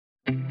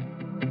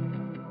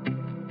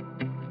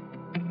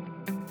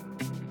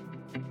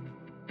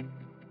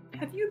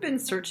been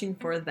searching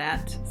for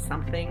that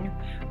something?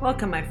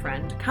 Welcome, my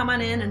friend. Come on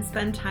in and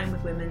spend time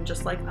with women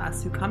just like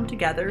us who come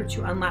together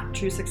to unlock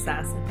true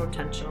success and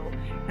potential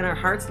in our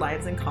hearts,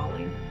 lives, and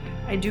calling.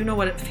 I do know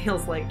what it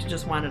feels like to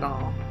just want it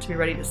all, to be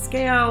ready to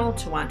scale,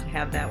 to want to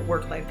have that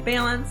work-life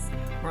balance,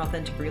 more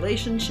authentic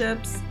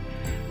relationships,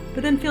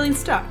 but then feeling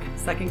stuck,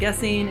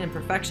 second-guessing,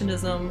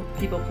 imperfectionism,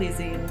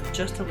 people-pleasing,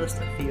 just to list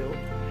a few.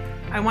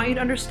 I want you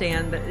to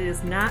understand that it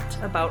is not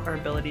about our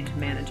ability to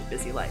manage a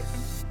busy life.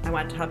 I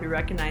want to help you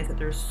recognize that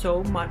there's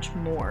so much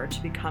more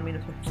to becoming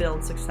a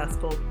fulfilled,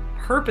 successful,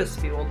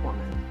 purpose-fueled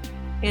woman.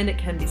 And it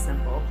can be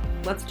simple.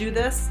 Let's do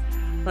this.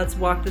 Let's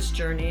walk this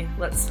journey.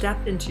 Let's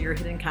step into your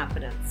hidden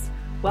confidence.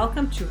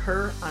 Welcome to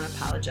Her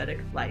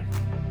Unapologetic Life.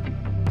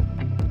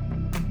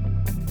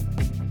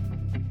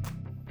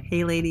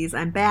 Hey ladies,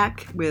 I'm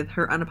back with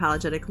Her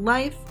Unapologetic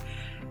Life.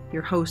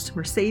 Your host,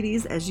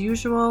 Mercedes, as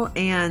usual.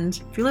 And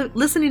if you're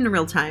listening in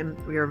real time,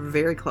 we are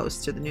very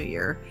close to the new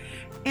year.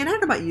 And I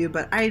don't know about you,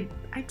 but I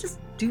just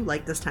do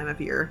like this time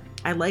of year.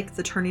 I like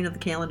the turning of the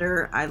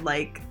calendar. I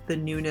like the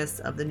newness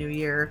of the new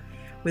year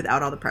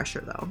without all the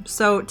pressure, though.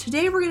 So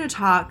today we're going to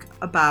talk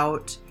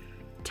about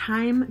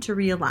time to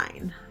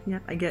realign.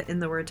 Yep, I get in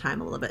the word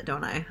time a little bit,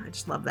 don't I? I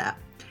just love that.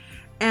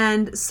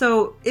 And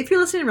so if you're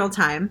listening in real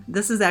time,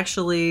 this is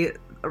actually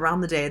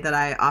around the day that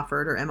I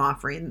offered or am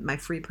offering my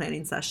free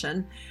planning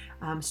session,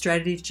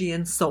 Strategy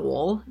and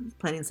Soul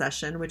planning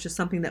session, which is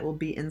something that will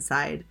be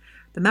inside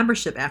the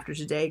membership after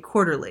today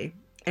quarterly.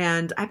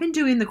 And I've been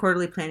doing the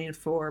quarterly planning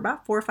for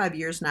about 4 or 5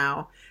 years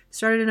now.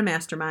 Started in a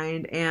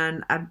mastermind,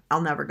 and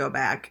I'll never go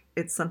back.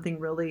 It's something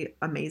really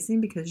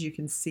amazing because you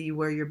can see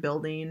where you're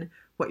building,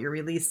 what you're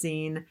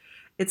releasing.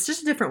 It's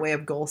just a different way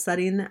of goal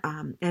setting,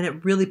 and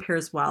it really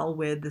pairs well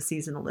with the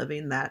seasonal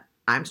living that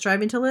I'm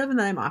striving to live and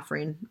that I'm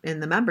offering in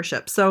the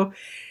membership. So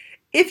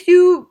if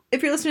you're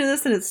listening to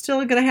this and it's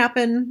still going to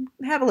happen,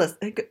 have a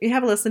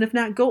listen. If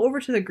not, go over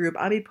to the group.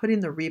 I'll be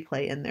putting the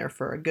replay in there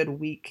for a good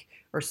week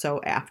or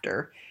so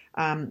after.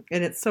 And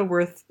it's so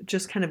worth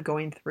just kind of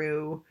going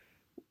through,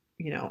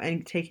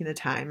 and taking the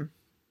time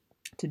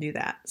to do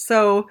that.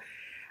 So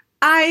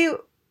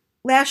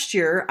last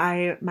year,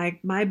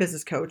 my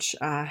business coach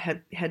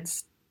had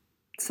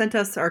sent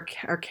us our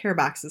care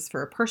boxes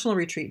for a personal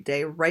retreat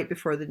day right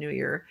before the new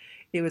year.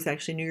 It was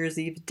actually New Year's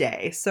Eve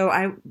day. So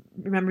I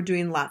remember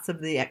doing lots of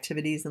the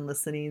activities and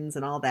listenings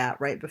and all that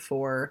right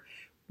before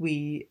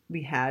we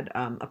had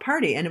a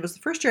party. And it was the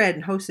first year I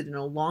hadn't hosted in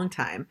a long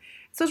time.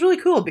 So it was really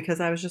cool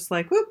because I was just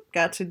like, whoop,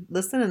 got to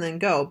listen and then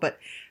go. But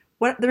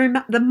what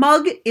the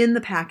mug in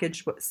the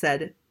package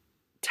said,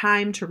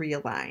 time to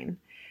realign.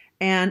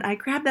 And I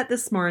grabbed that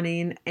this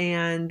morning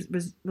and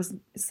was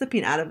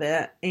sipping out of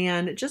it.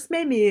 And it just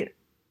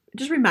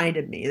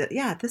reminded me that,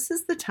 yeah, this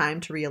is the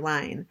time to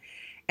realign.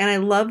 And I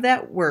love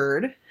that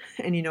word,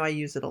 and I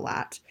use it a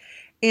lot.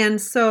 And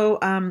so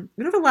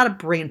we don't have a lot of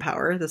brain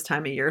power this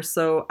time of year,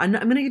 so I'm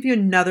going to give you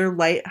another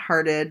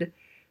lighthearted,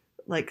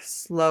 like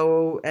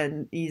slow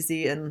and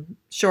easy and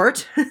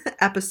short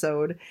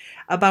episode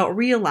about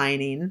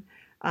realigning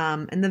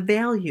and the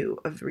value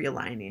of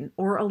realigning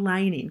or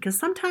aligning. Because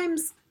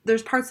sometimes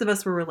there's parts of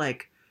us where we're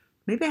like,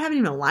 maybe I haven't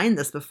even aligned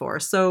this before.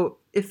 So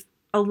if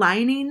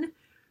aligning,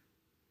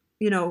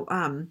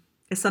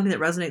 is something that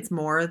resonates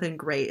more, then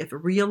great. If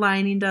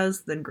realigning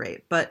does, then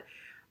great. But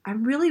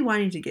I'm really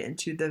wanting to get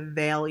into the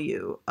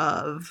value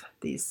of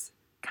these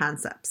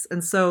concepts.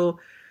 And so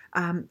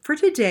for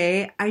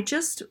today, I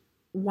just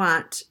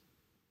want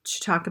to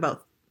talk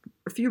about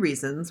a few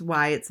reasons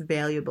why it's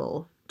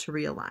valuable to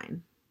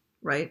realign,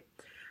 right?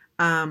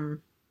 And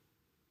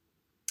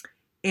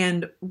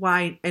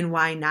why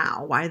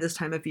now? Why this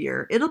time of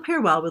year? It'll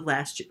pair well with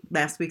last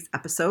week's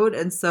episode.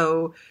 And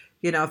so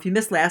if you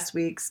missed last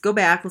week's, go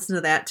back, listen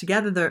to that.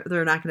 Together,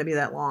 they're not going to be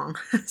that long.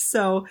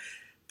 So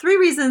 3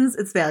 reasons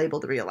it's valuable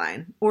to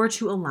realign or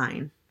to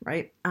align,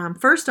 right?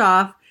 First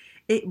off,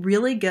 it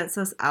really gets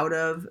us out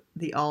of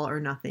the all or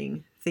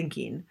nothing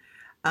thinking.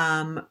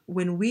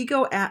 When we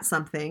go at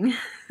something,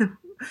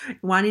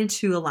 wanting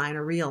to align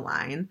or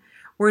realign,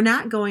 we're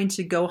not going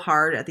to go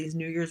hard at these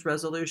New Year's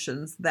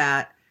resolutions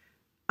that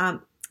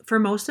for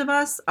most of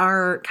us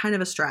are kind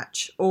of a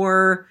stretch,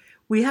 or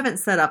we haven't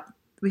set up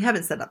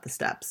the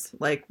steps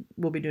like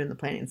we'll be doing the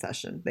planning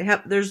session.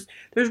 There's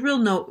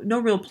no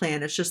real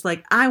plan. It's just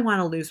like, I want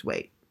to lose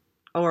weight,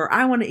 or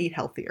I want to eat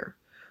healthier,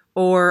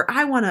 or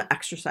I want to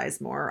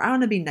exercise more, or I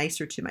want to be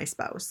nicer to my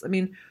spouse. I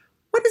mean,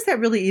 what does that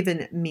really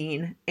even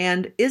mean?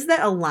 And is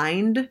that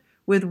aligned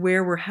with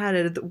where we're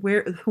headed,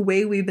 the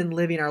way we've been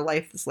living our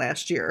life this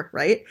last year,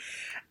 right?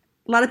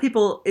 A lot of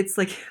people, it's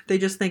like they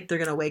just think they're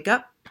going to wake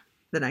up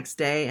the next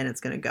day and it's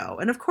going to go.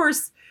 And of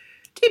course,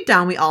 deep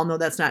down, we all know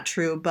that's not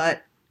true,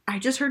 but I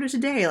just heard it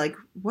today. Like,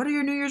 what are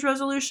your New Year's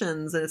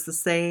resolutions? And it's the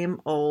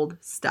same old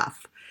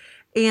stuff.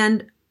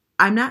 And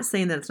I'm not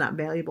saying that it's not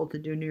valuable to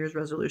do New Year's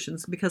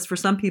resolutions, because for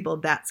some people,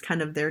 that's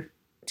kind of their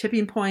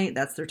tipping point.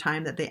 That's their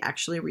time that they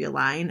actually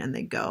realign and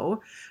they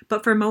go.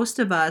 But for most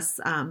of us,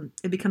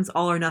 it becomes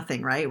all or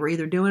nothing, right? We're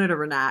either doing it or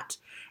we're not.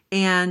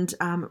 And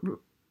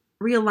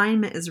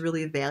realignment is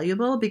really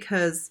valuable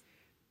because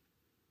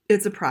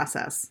it's a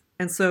process.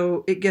 And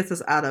so it gets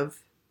us out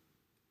of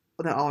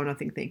that all or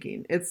nothing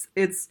thinking.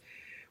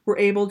 We're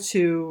able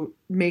to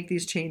make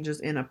these changes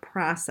in a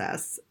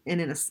process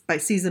and by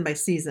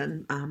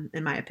season,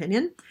 in my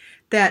opinion,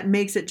 that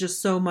makes it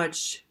just so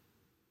much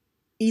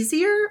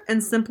easier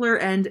and simpler,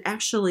 and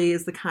actually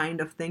is the kind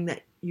of thing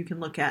that you can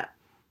look at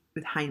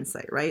with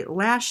hindsight, right?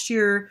 Last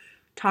year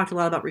talked a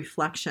lot about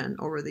reflection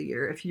over the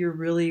year. If you're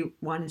really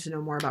wanting to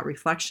know more about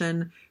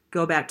reflection,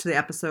 go back to the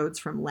episodes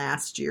from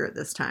last year at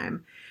this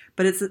time.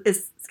 But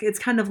it's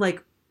kind of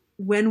like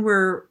when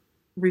we're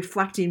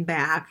reflecting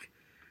back,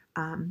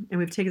 and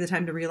we've taken the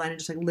time to realign and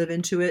just like live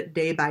into it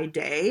day by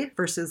day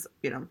versus,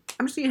 I'm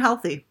just eating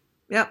healthy.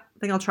 Yep, I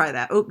think I'll try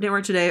that. Oh, didn't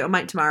work today. I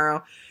might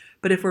tomorrow.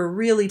 But if we're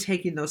really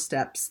taking those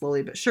steps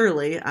slowly but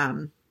surely,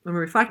 when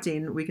we're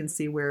reflecting, we can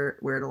see where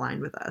it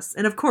aligned with us.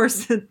 And of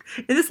course, in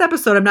this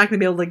episode, I'm not going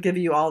to be able to give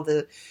you all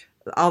the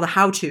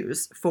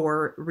how-tos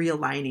for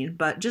realigning,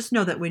 but just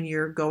know that when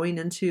you're going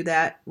into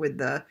that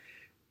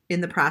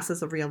in the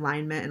process of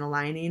realignment and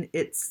aligning,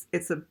 it's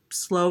a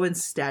slow and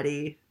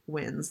steady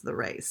wins the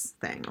race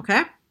thing.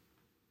 Okay.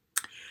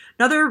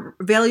 Another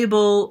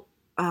valuable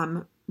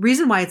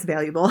reason why it's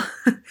valuable,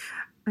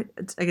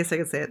 I guess I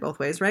could say it both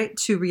ways, right?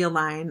 To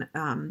realign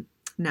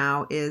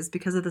now is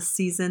because of the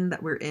season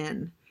that we're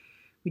in.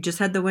 We just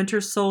had the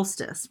winter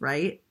solstice,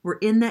 right? We're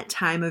in that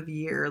time of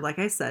year, like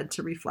I said,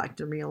 to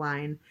reflect and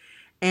realign.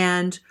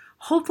 And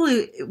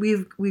hopefully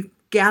we've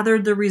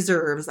gathered the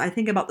reserves. I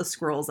think about the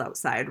squirrels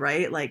outside,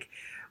 right? Like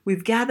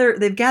they've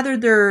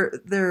gathered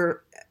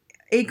their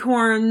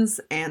acorns,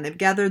 and they've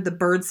gathered the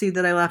bird seed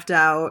that I left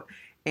out,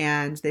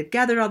 and they've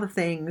gathered all the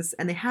things,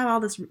 and they have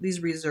all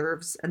these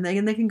reserves, and they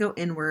can go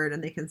inward,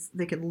 and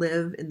they can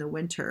live in the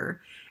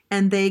winter,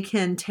 and they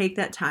can take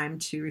that time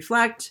to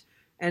reflect.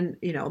 And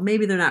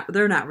maybe they're not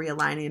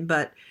realigning,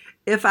 but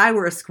if I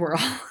were a squirrel,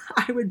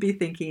 I would be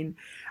thinking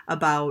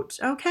about,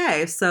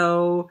 okay,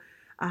 so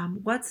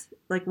what's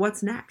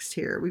next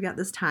here? We've got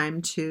this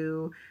time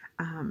to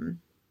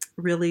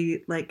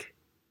really like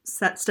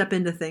step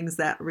into things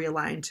that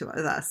realign to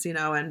us,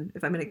 and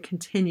if I'm going to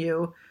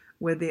continue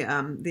with the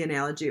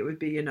analogy, it would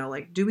be,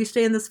 like, do we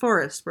stay in this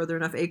forest? Were there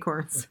enough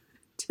acorns?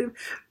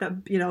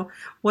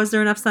 Was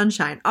there enough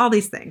sunshine? All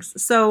these things.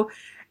 So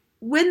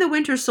when the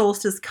winter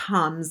solstice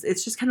comes,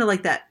 it's just kind of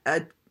like that,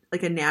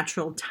 like a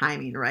natural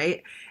timing,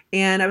 right?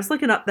 And I was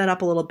looking that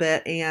up a little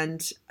bit,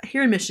 and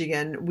here in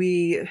Michigan,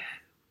 we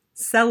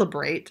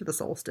celebrate the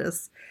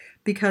solstice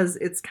because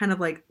it's kind of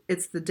like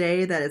it's the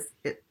day that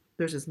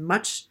there's as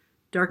much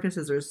darkness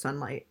as there's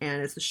sunlight,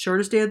 and it's the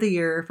shortest day of the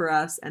year for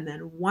us. And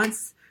then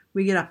once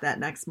we get up that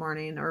next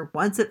morning, or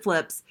once it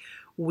flips,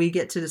 we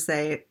get to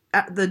say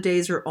the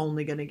days are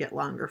only going to get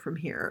longer from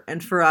here.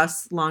 And for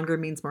us, longer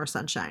means more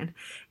sunshine,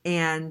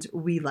 and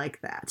we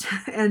like that.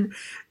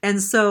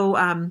 and so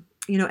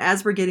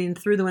as we're getting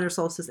through the winter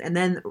solstice, and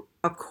then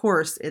of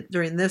course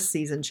during this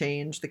season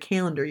change, the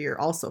calendar year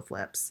also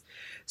flips.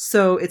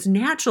 So it's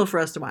natural for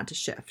us to want to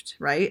shift,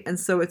 right? And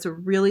so it's a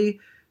really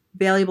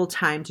valuable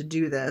time to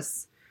do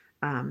this.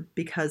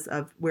 Because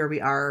of where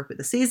we are with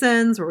the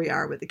seasons, where we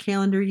are with the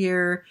calendar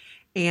year.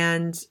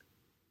 And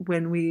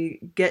when we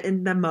get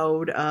in the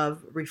mode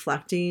of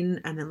reflecting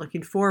and then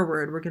looking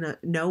forward, we're going to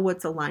know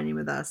what's aligning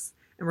with us,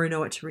 and we're going to know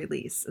what to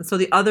release. And so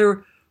the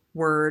other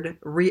word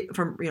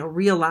from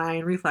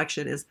realign,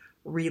 reflection, is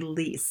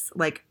release.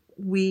 Like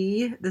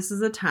this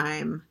is a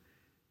time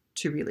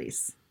to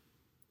release,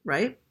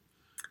 right?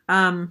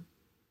 And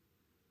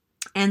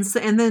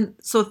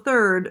so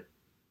third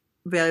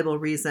valuable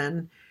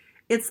reason,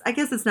 I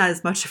guess it's not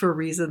as much of a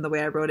reason the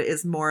way I wrote it,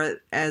 is more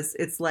as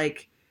it's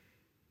like,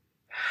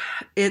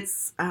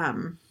 it's,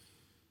 let's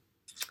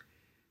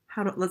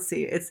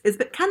see, it's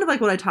kind of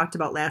like what I talked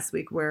about last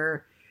week,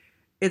 where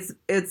it's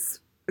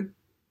a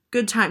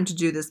good time to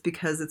do this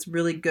because it's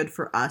really good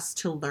for us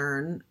to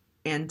learn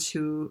and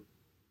to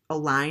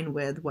align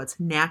with what's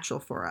natural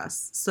for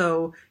us.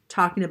 So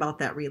talking about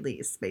that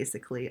release,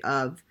 basically,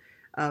 of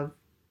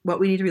what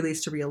we need to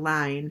release to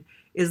realign,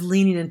 is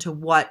leaning into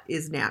what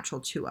is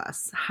natural to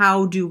us.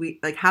 How do we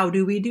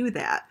do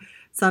that?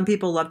 Some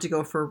people love to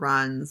go for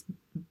runs,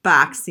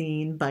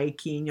 boxing,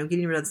 biking,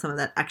 getting rid of some of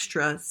that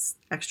extra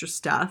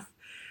stuff.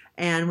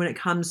 And when it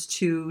comes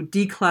to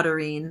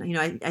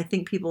decluttering, I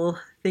think people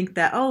think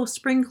that,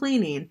 spring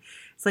cleaning.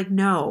 It's like,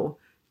 no,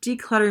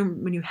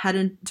 decluttering when you head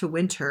into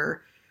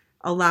winter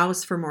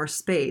allows for more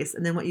space.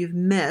 And then what you've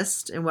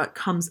missed and what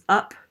comes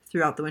up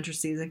throughout the winter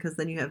season, because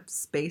then you have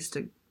space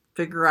to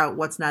figure out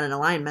what's not in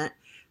alignment,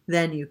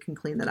 then you can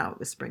clean that out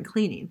with spring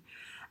cleaning.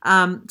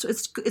 So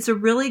it's a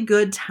really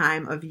good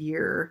time of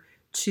year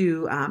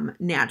to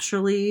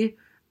naturally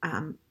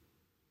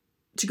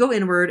to go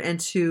inward and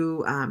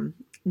to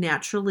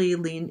naturally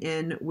lean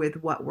in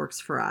with what works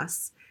for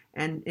us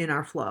and in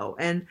our flow.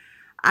 And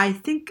I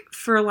think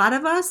for a lot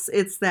of us,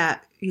 it's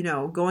that,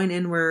 going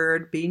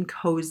inward, being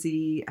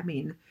cozy. I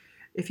mean,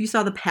 if you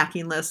saw the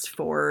packing list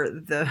for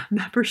the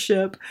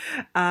membership,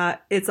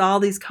 it's all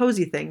these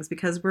cozy things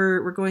because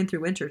we're going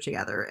through winter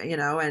together,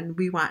 and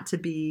we want to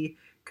be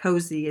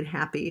cozy and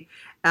happy.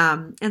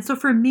 And so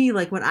for me,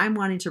 like when I'm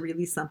wanting to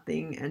release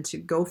something and to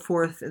go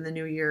forth in the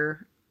new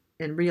year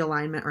in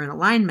realignment or in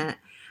alignment,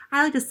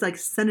 I like to like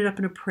send it up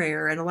in a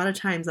prayer. And a lot of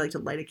times I like to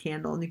light a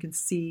candle and you can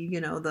see,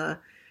 you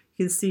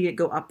can see it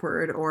go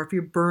upward, or if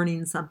you're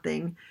burning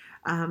something.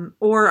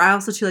 Or I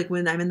also too, like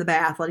when I'm in the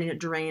bath, letting it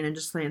drain and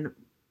just saying,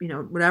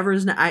 whatever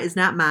is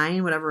not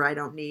mine, whatever I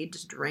don't need,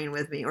 just drain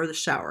with me, or the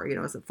shower,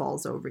 as it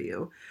falls over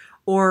you.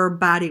 Or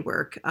body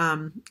work,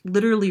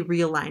 literally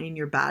realigning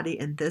your body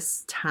in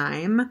this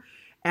time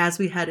as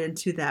we head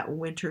into that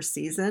winter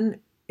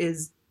season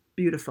is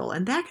beautiful.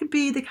 And that could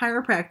be the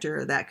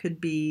chiropractor, that could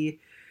be,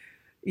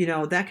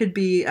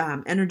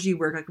 energy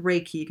work like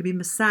Reiki, it could be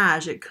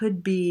massage, it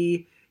could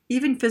be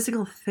even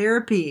physical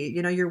therapy,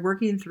 you're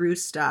working through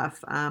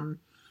stuff,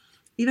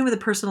 even with a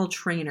personal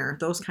trainer,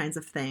 those kinds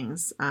of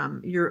things,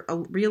 you're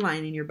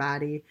realigning your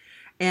body.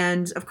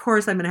 And of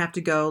course, I'm going to have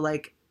to go,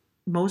 like,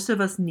 most of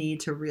us need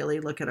to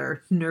really look at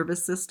our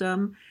nervous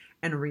system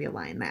and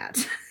realign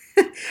that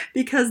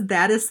because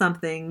that is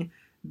something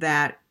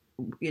that,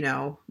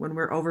 when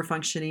we're over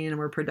functioning and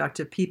we're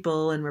productive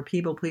people and we're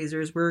people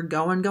pleasers, we're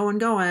going.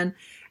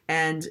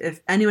 And if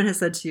anyone has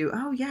said to you,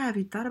 oh yeah, have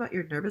you thought about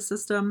your nervous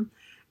system?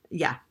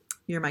 Yeah,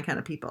 you're my kind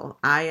of people.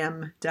 I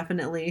am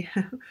definitely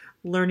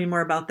learning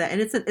more about that. And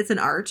it's an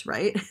art,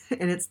 right?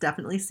 And it's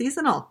definitely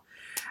seasonal.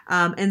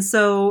 And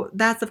so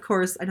that's, of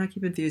course, I know I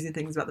keep infusing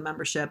things about the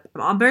membership.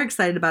 I'm very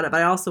excited about it,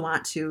 but I also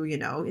want to,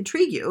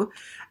 intrigue you.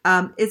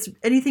 It's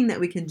anything that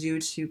we can do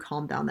to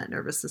calm down that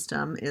nervous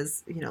system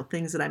is,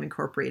 things that I'm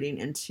incorporating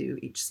into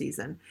each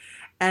season.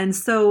 And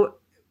so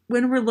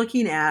when we're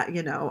looking at,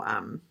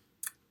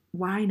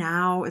 why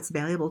now it's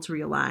valuable to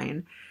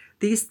realign,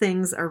 these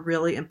things are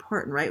really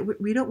important,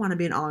 right? We don't want to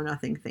be an all or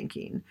nothing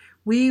thinking.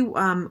 We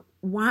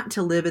want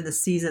to live in the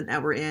season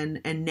that we're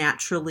in and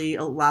naturally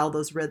allow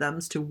those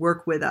rhythms to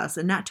work with us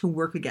and not to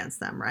work against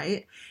them,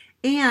 right?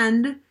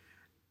 And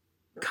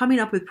coming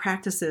up with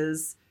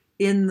practices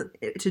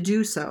to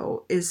do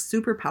so is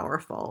super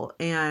powerful.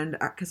 And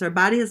because our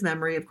body has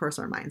memory, of course,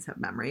 our minds have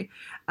memory.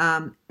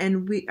 And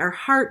our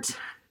heart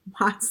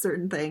wants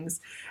certain things.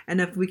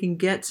 And if we can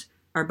get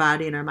our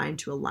body and our mind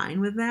to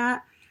align with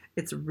that,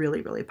 it's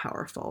really, really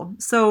powerful.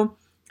 So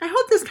I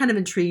hope this kind of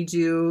intrigued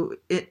you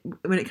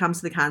when it comes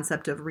to the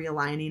concept of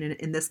realigning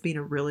and this being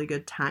a really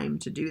good time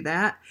to do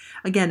that.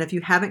 Again, if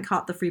you haven't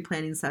caught the free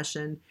planning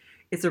session,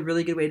 it's a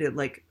really good way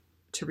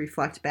to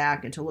reflect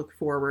back and to look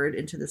forward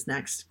into this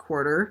next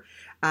quarter.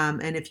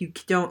 And if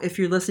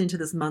you're listening to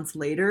this months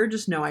later,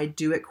 just know I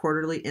do it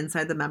quarterly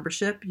inside the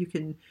membership. You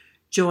can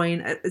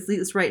join, at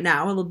least right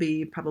now, it'll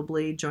be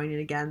probably joining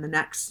again the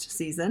next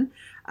season.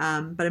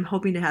 But I'm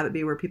hoping to have it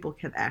be where people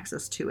have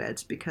access to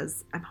it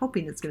because I'm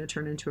hoping it's going to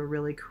turn into a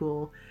really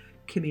cool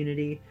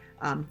community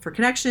for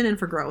connection and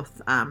for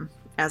growth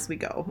as we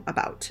go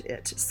about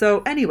it.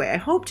 So anyway, I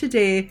hope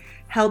today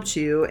helped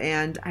you.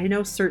 And I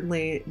know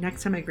certainly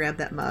next time I grab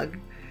that mug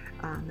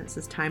that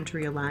says time to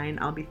realign,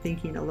 I'll be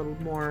thinking a little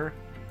more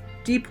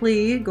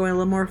deeply, going a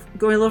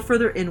little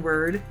further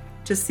inward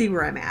to see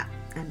where I'm at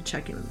and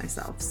check in with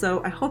myself.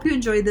 So I hope you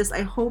enjoyed this.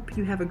 I hope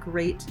you have a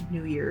great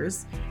New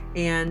Year's,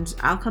 and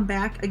I'll come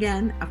back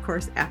again, of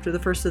course, after the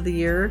first of the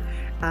year.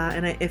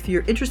 If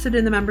you're interested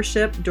in the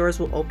membership, doors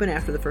will open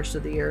after the first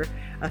of the year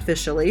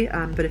officially.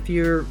 But if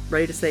you're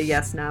ready to say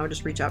yes now,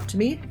 just reach out to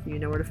me. You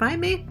know where to find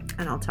me,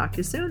 and I'll talk to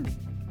you soon.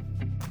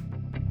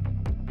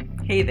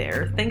 Hey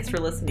there. Thanks for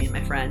listening,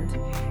 my friend.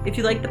 If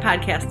you liked the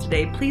podcast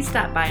today, please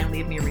stop by and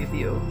leave me a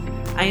review.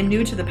 I am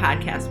new to the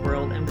podcast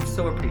world and would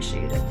so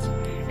appreciate it.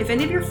 If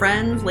any of your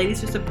friends,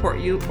 ladies who support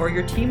you, or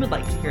your team would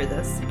like to hear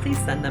this, please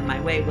send them my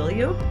way, will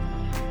you?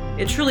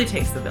 It truly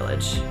takes the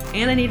village,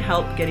 and I need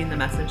help getting the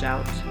message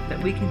out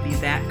that we can be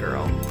that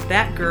girl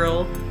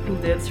who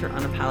lives her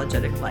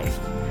unapologetic life.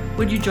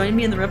 Would you join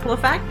me in the ripple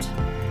effect?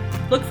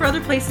 Look for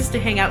other places to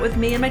hang out with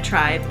me and my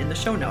tribe in the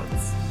show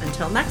notes.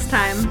 Until next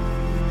time.